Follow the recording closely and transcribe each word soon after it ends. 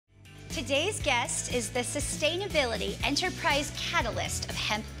Today's guest is the sustainability enterprise catalyst of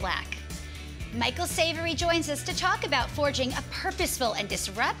Hemp Black. Michael Savarie joins us to talk about forging a purposeful and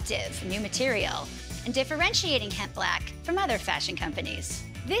disruptive new material and differentiating Hemp Black from other fashion companies.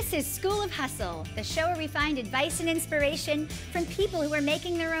 This is School of Hustle, the show where we find advice and inspiration from people who are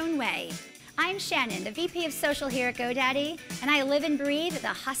making their own way. I'm Shannon, the VP of Social here at GoDaddy, and I live and breathe the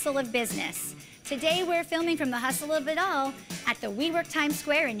hustle of business. Today we're filming from the hustle of it all at the WeWork Times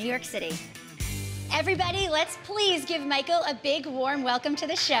Square in New York City. Everybody, let's please give Michael a big warm welcome to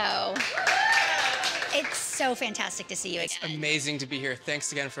the show. It's so fantastic to see you again. It's amazing to be here.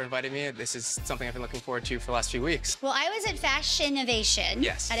 Thanks again for inviting me. This is something I've been looking forward to for the last few weeks. Well, I was at Fashion Innovation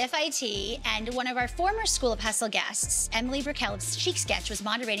at FIT, and one of our former School of Hustle guests, Emily Brickell of Chic Sketch, was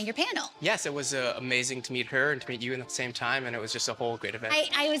moderating your panel. Yes, it was amazing to meet her and to meet you at the same time, and it was just a whole great event.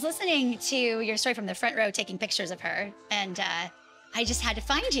 I was listening to your story from the front row, taking pictures of her, and I just had to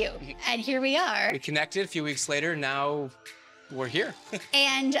find you, and here we are. We connected a few weeks later, now we're here.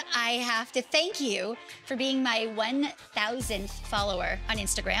 And I have to thank you for being my 1,000th follower on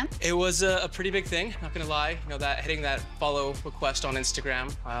Instagram. It was a pretty big thing, not gonna lie. You know, that hitting that follow request on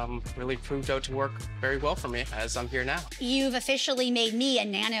Instagram really proved out to work very well for me as I'm here now. You've officially made me a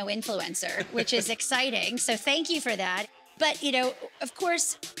nano influencer, which is exciting. So thank you for that. But, you know, of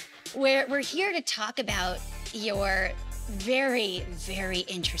course, we're here to talk about your very, very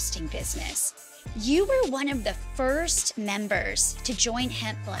interesting business. You were one of the first members to join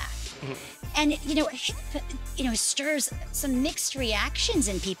Hemp Black. And, hemp, stirs some mixed reactions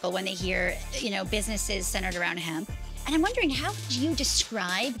in people when they hear, businesses centered around hemp. And I'm wondering, how would you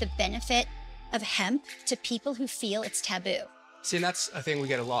describe the benefit of hemp to people who feel it's taboo? See, and that's a thing we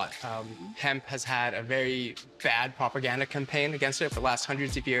get a lot. Hemp has had a very bad propaganda campaign against it for the last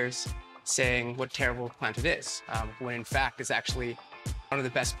hundreds of years, saying what a terrible plant it is, when in fact it's actually one of the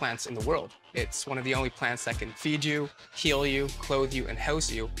best plants in the world. It's one of the only plants that can feed you, heal you, clothe you, and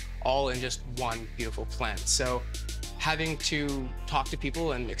house you, all in just one beautiful plant. So having to talk to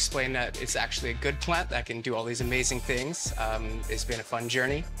people and explain that it's actually a good plant that can do all these amazing things has been a fun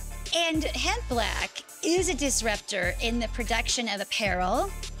journey. And Hemp Black is a disruptor in the production of apparel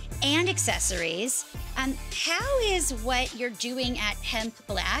and accessories. How is what you're doing at Hemp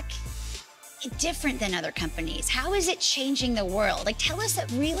Black different than other companies? How is it changing the world? Like, tell us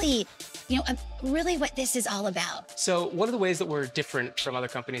that really what this is all about. So one of the ways that we're different from other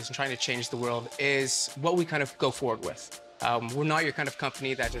companies and trying to change the world is what we kind of go forward with. We're not your kind of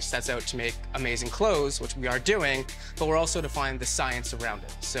company that just sets out to make amazing clothes, which we are doing, but we're also defining the science around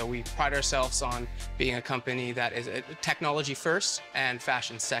it. So we pride ourselves on being a company that is technology first and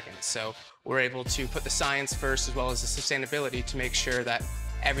fashion second. So we're able to put the science first as well as the sustainability to make sure that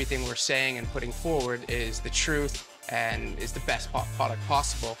everything we're saying and putting forward is the truth and is the best product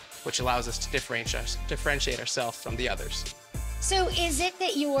possible, which allows us to differentiate ourselves from the others. So is it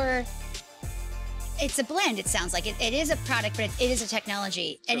that it's a blend, it sounds like. It is a product, but it is a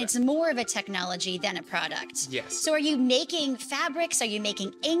technology. And Correct. It's more of a technology than a product. Yes. So are you making fabrics? Are you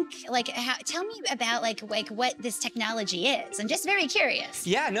making ink? Tell me about what this technology is. I'm just very curious.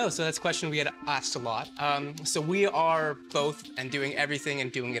 Yeah, no, so that's a question we get asked a lot. So we are both and doing everything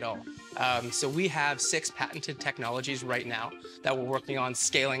and doing it all. So we have 6 patented technologies right now that we're working on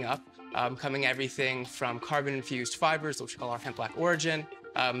scaling up, coming everything from carbon-infused fibers, which we call our Hemp Black Origin,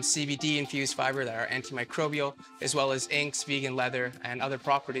 CBD-infused fiber that are antimicrobial, as well as inks, vegan leather, and other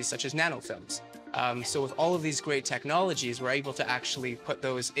properties such as nanofilms. So with all of these great technologies, we're able to actually put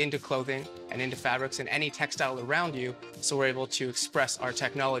those into clothing and into fabrics and any textile around you, so we're able to express our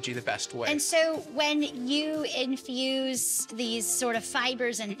technology the best way. And so when you infuse these sort of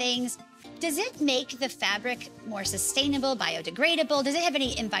fibers and things, does it make the fabric more sustainable, biodegradable? Does it have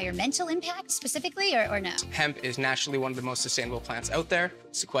any environmental impact specifically, or no? Hemp is naturally one of the most sustainable plants out there.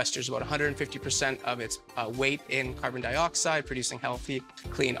 It sequesters about 150% of its weight in carbon dioxide, producing healthy,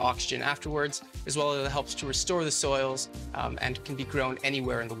 clean oxygen afterwards, as well as it helps to restore the soils and can be grown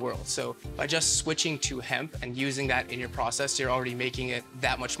anywhere in the world. So by just switching to hemp and using that in your process, you're already making it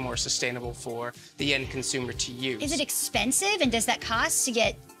that much more sustainable for the end consumer to use. Is it expensive, and does that cost to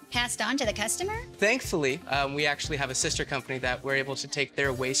get passed on to the customer? Thankfully, we actually have a sister company that we're able to take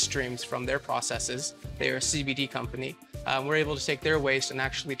their waste streams from their processes. They're a CBD company. We're able to take their waste and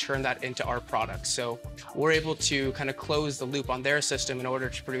actually turn that into our products. So we're able to kind of close the loop on their system in order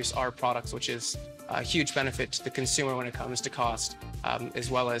to produce our products, which is a huge benefit to the consumer when it comes to cost,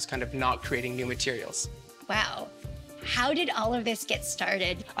 as well as kind of not creating new materials. Wow. How did all of this get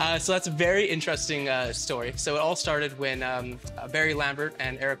started? So that's a very interesting story. So it all started when Barry Lambert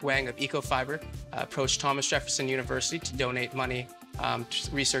and Eric Wang of Ecofiber approached Thomas Jefferson University to donate money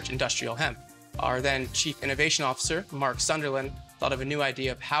to research industrial hemp. Our then Chief Innovation Officer, Mark Sunderland, thought of a new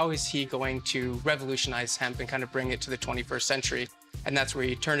idea of how is he going to revolutionize hemp and kind of bring it to the 21st century. And that's where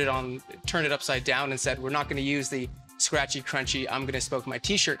he turned it upside down and said, we're not going to use the scratchy, crunchy, I'm going to smoke my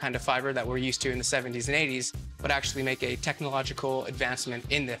t-shirt kind of fiber that we're used to in the 70s and 80s, but actually make a technological advancement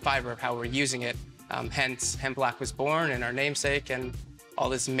in the fiber of how we're using it. Hence, Hemp Black was born and our namesake and all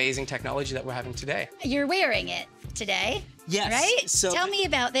this amazing technology that we're having today. You're wearing it today. Yes. Right? So, tell me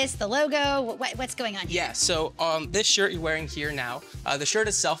about this, the logo, what's going on here? Yeah, so this shirt you're wearing here now, the shirt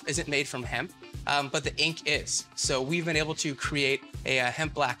itself isn't made from hemp, but the ink is. So we've been able to create a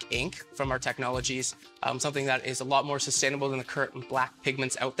Hemp Black ink from our technologies, something that is a lot more sustainable than the current black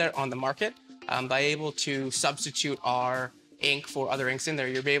pigments out there on the market. By able to substitute our ink for other inks in there,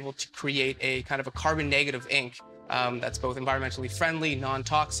 you'll be able to create a kind of a carbon negative ink that's both environmentally friendly,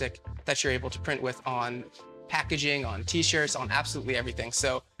 non-toxic, that you're able to print with on packaging, on t-shirts, on absolutely everything.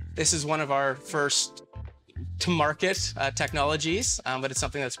 So this is one of our first to market technologies, but it's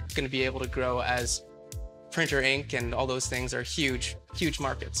something that's going to be able to grow as printer ink and all those things are huge, huge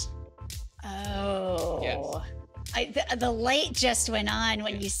markets. Oh. Yes. The light just went on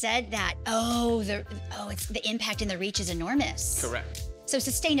when you said that. It's the impact and the reach is enormous. Correct. So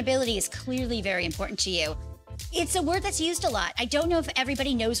sustainability is clearly very important to you. It's a word that's used a lot. I don't know if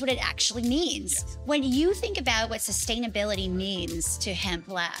everybody knows what it actually means. Yes. When you think about what sustainability means to Hemp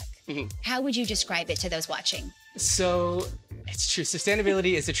Black, how would you describe it to those watching? So it's true.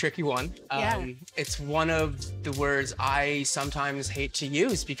 Sustainability is a tricky one. It's one of the words I sometimes hate to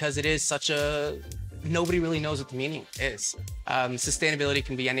use because it is such a, nobody really knows what the meaning is. Sustainability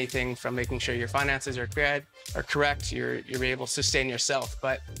can be anything from making sure your finances are correct, you're able to sustain yourself.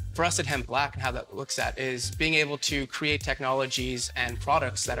 But for us at Hemp Black, and how that looks at is being able to create technologies and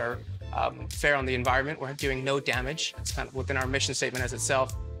products that are fair on the environment. We're doing no damage. It's kind of within our mission statement as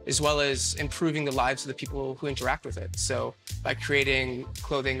itself, as well as improving the lives of the people who interact with it. So by creating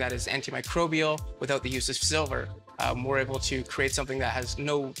clothing that is antimicrobial without the use of silver, we're able to create something that has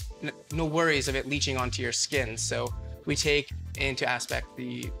no worries of it leaching onto your skin. So we take into aspect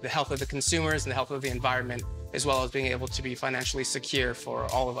the health of the consumers and the health of the environment, as well as being able to be financially secure for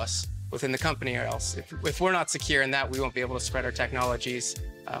all of us within the company, or else if we're not secure in that, we won't be able to spread our technologies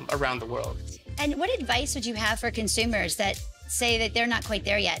around the world. And what advice would you have for consumers that say that they're not quite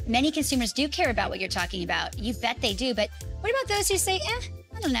there yet? Many consumers do care about what you're talking about. You bet they do. But what about those who say,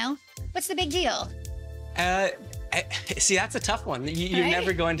 I don't know, what's the big deal? See, that's a tough one. You're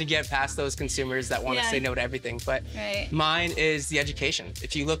never going to get past those consumers that want to say no to everything. But mine is the education.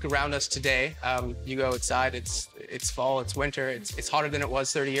 If you look around us today, you go outside, it's fall, it's winter, it's hotter than it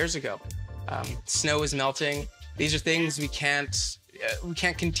was 30 years ago. Snow is melting. These are things we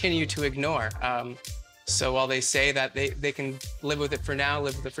can't continue to ignore. So while they say that they can live with it for now,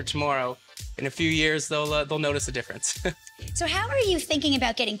 live with it for tomorrow, in a few years they'll notice a difference. So how are you thinking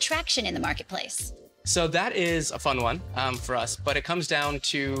about getting traction in the marketplace? So that is a fun one for us, but it comes down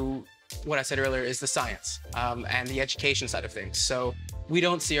to what I said earlier is the science and the education side of things. So we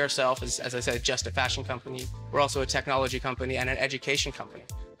don't see ourselves as I said, just a fashion company. We're also a technology company and an education company.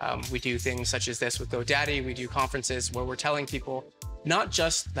 We do things such as this with GoDaddy. We do conferences where we're telling people not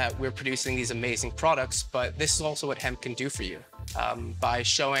just that we're producing these amazing products, but this is also what hemp can do for you. By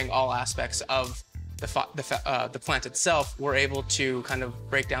showing all aspects of the plant itself, we're able to kind of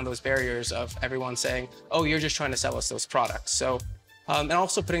break down those barriers of everyone saying, oh, you're just trying to sell us those products. So, and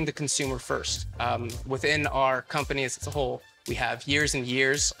also putting the consumer first. Within our company as a whole, we have years and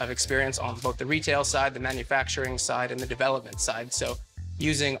years of experience on both the retail side, the manufacturing side, and the development side. So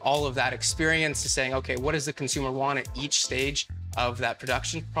using all of that experience to saying, okay, what does the consumer want at each stage of that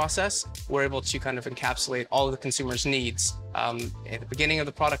production process? We're able to kind of encapsulate all of the consumer's needs at the beginning of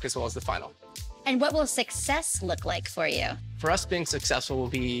the product as well as the final. And what will success look like for you? For us, being successful will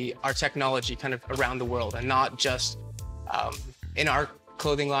be our technology kind of around the world, and not just in our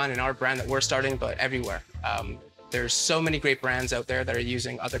clothing line and our brand that we're starting, but everywhere. There's so many great brands out there that are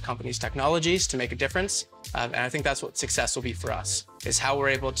using other companies' technologies to make a difference. And I think that's what success will be for us, is how we're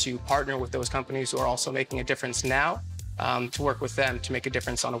able to partner with those companies who are also making a difference now, to work with them to make a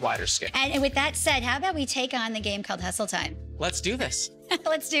difference on a wider scale. And with that said, how about we take on the game called Hustle Time? Let's do this.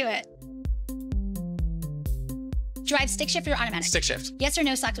 Let's do it. Drive stick shift or automatic? Stick shift. Yes or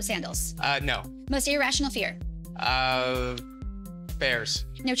no socks with sandals? No. Most irrational fear? Bears.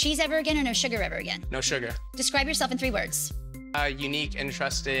 No cheese ever again or no sugar ever again? No sugar. Describe yourself in 3 words. Unique,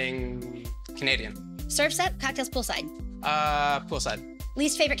 interesting, Canadian. Surf set, cocktails poolside? Poolside.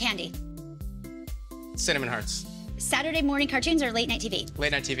 Least favorite candy? Cinnamon Hearts. Saturday morning cartoons or late night TV?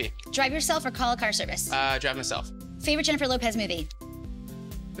 Late night TV. Drive yourself or call a car service? Drive myself. Favorite Jennifer Lopez movie?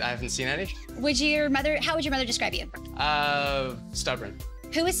 I haven't seen any. How would your mother describe you? Stubborn.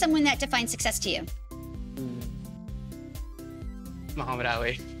 Who is someone that defines success to you? Muhammad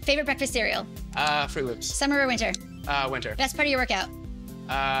Ali. Favorite breakfast cereal? Fruit Loops. Summer or winter? Winter. Best part of your workout?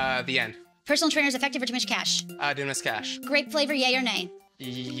 The end. Personal trainers effective or too much cash? Too much cash. Grape flavor, yay or nay?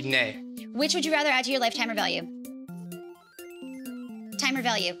 Nay. Which would you rather add to your life, time or value? Time or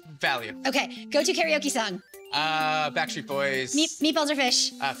value? Value. Okay, go-to karaoke song? Backstreet Boys. Meatballs or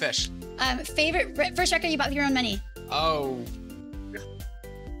fish? Fish. Favorite first record you bought with your own money? Oh.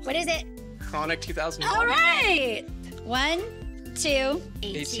 What is it? Chronic 2001. All right. 1, 2,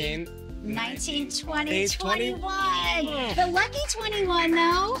 18. 19, 20, 20. 21. The lucky 21,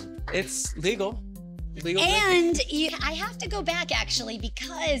 though. It's legal. Legal. And I have to go back, actually,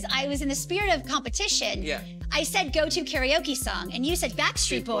 because I was in the spirit of competition. Yeah. I said go-to karaoke song, and you said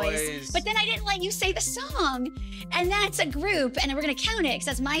Backstreet Boys. But then I didn't let you say the song. And that's a group, and we're going to count it because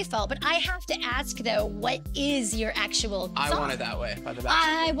that's my fault. But I have to ask, though, what is your actual song? I Want It That Way by the Backstreet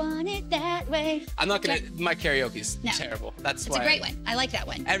Boys. I Want It That Way. I'm not going to, my karaoke's terrible. That's why. It's a great one. I like that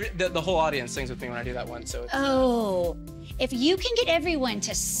one. The whole audience sings with me when I do that one. So. Oh, if you can get everyone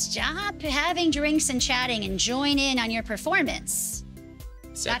to stop having drinks and chatting and join in on your performance,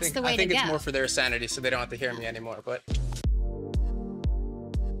 that's the way to go. I think it's more for their sanity, so they don't have to hear me anymore. But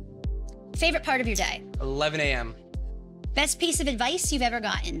favorite part of your day? 11 a.m. Best piece of advice you've ever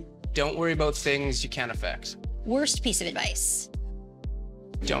gotten? Don't worry about things you can't affect. Worst piece of advice?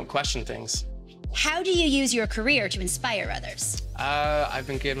 Don't question things. How do you use your career to inspire others? I've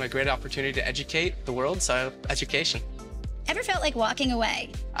been given a great opportunity to educate the world, so education. Ever felt like walking away?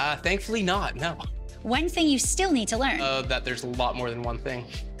 Thankfully not, no. One thing you still need to learn? That there's a lot more than one thing.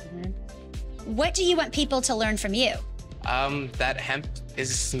 What do you want people to learn from you? That hemp is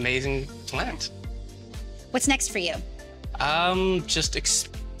this amazing plant. What's next for you? Just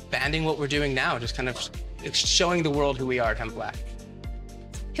expanding what we're doing now, just kind of showing the world who we are at Hemp Black.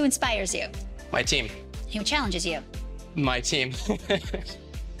 Who inspires you? My team. Who challenges you? My team.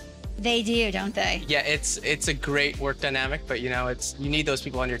 They do, don't they? Yeah, it's a great work dynamic, but you know, you need those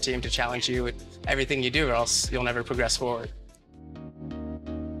people on your team to challenge you with everything you do, or else you'll never progress forward.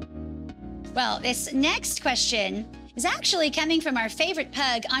 Well, this next question is actually coming from our favorite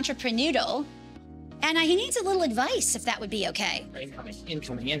pug, Entrepreneudle. And he needs a little advice, if that would be okay.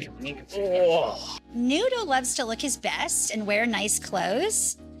 Incoming. Oh. Noodle loves to look his best and wear nice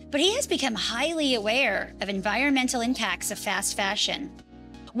clothes, but he has become highly aware of environmental impacts of fast fashion.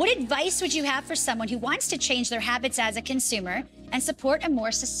 What advice would you have for someone who wants to change their habits as a consumer and support a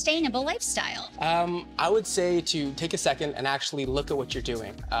more sustainable lifestyle? I would say to take a second and actually look at what you're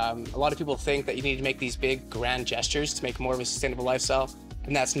doing. A lot of people think that you need to make these big, grand gestures to make more of a sustainable lifestyle,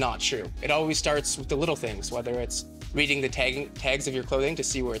 and that's not true. It always starts with the little things, whether it's reading the tags of your clothing to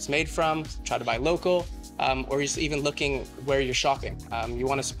see where it's made from, try to buy local, or just even looking where you're shopping. You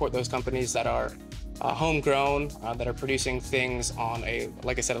want to support those companies that are homegrown, that are producing things on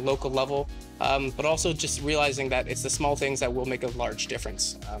like I said, a local level, but also just realizing that it's the small things that will make a large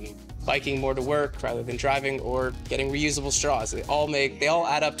difference. Biking more to work rather than driving, or getting reusable straws. They all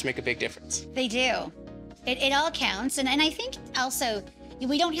add up to make a big difference. They do. It all counts. And I think also,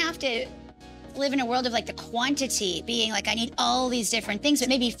 we don't have to live in a world of like the quantity being like, I need all these different things, but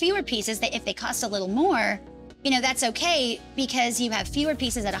maybe fewer pieces that if they cost a little more, you know, that's okay because you have fewer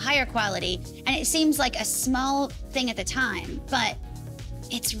pieces at a higher quality. And it seems like a small thing at the time, but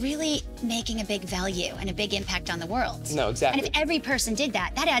it's really making a big value and a big impact on the world. No, exactly. And if every person did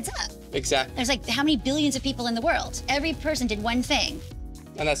that, that adds up. Exactly. There's like how many billions of people in the world? Every person did one thing.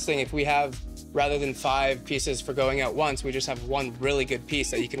 And that's the thing, if we have, rather than 5 pieces for going out once, we just have one really good piece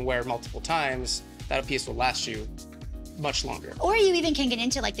that you can wear multiple times, that piece will last you much longer. Or you even can get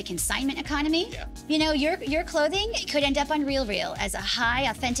into like the consignment economy. Yeah. You know, your clothing could end up on RealReal as a high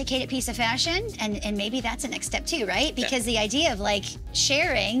authenticated piece of fashion, and maybe that's a next step too, right? Because the idea of like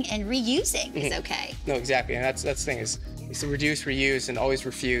sharing and reusing is okay. No, exactly, and that's the thing is to reduce, reuse, and always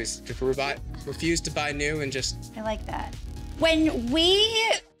refuse. Refuse to buy new and just... I like that. When we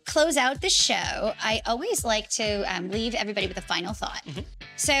close out the show, I always like to leave everybody with a final thought.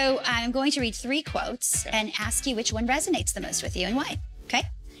 So I'm going to read 3 quotes and ask you which one resonates the most with you and why, okay?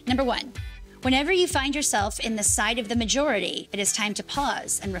 Number 1, whenever you find yourself in the side of the majority, it is time to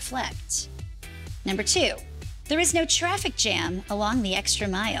pause and reflect. Number 2, there is no traffic jam along the extra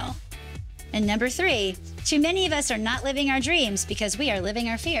mile. And number 3, too many of us are not living our dreams because we are living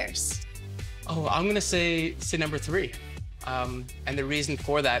our fears. Oh, I'm gonna say number 3. And the reason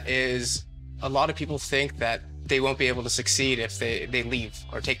for that is a lot of people think that they won't be able to succeed if they leave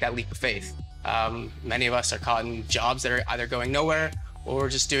or take that leap of faith. Many of us are caught in jobs that are either going nowhere or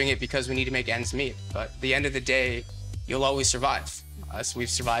just doing it because we need to make ends meet. But at the end of the day, you'll always survive. Us, we've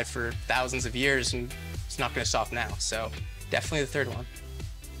survived for thousands of years, and it's not going to stop now. So definitely the third one.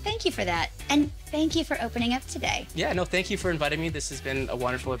 Thank you for that. And thank you for opening up today. Yeah, no, thank you for inviting me. This has been a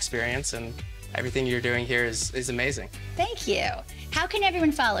wonderful experience, and everything you're doing here is amazing. Thank you. How can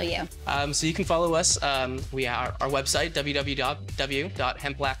everyone follow you? So you can follow us. We are our website,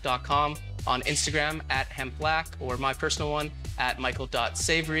 www.hempblack.com, on Instagram @hempblack, or my personal one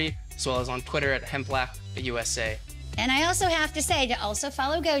 @michael.savarie, as well as on Twitter @hempblackusa. And I also have to say to also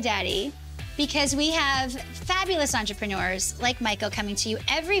follow GoDaddy, because we have fabulous entrepreneurs like Michael coming to you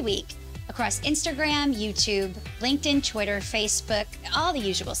every week across Instagram, YouTube, LinkedIn, Twitter, Facebook, all the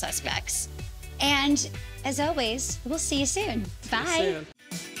usual suspects. And as always, we'll see you soon. Bye.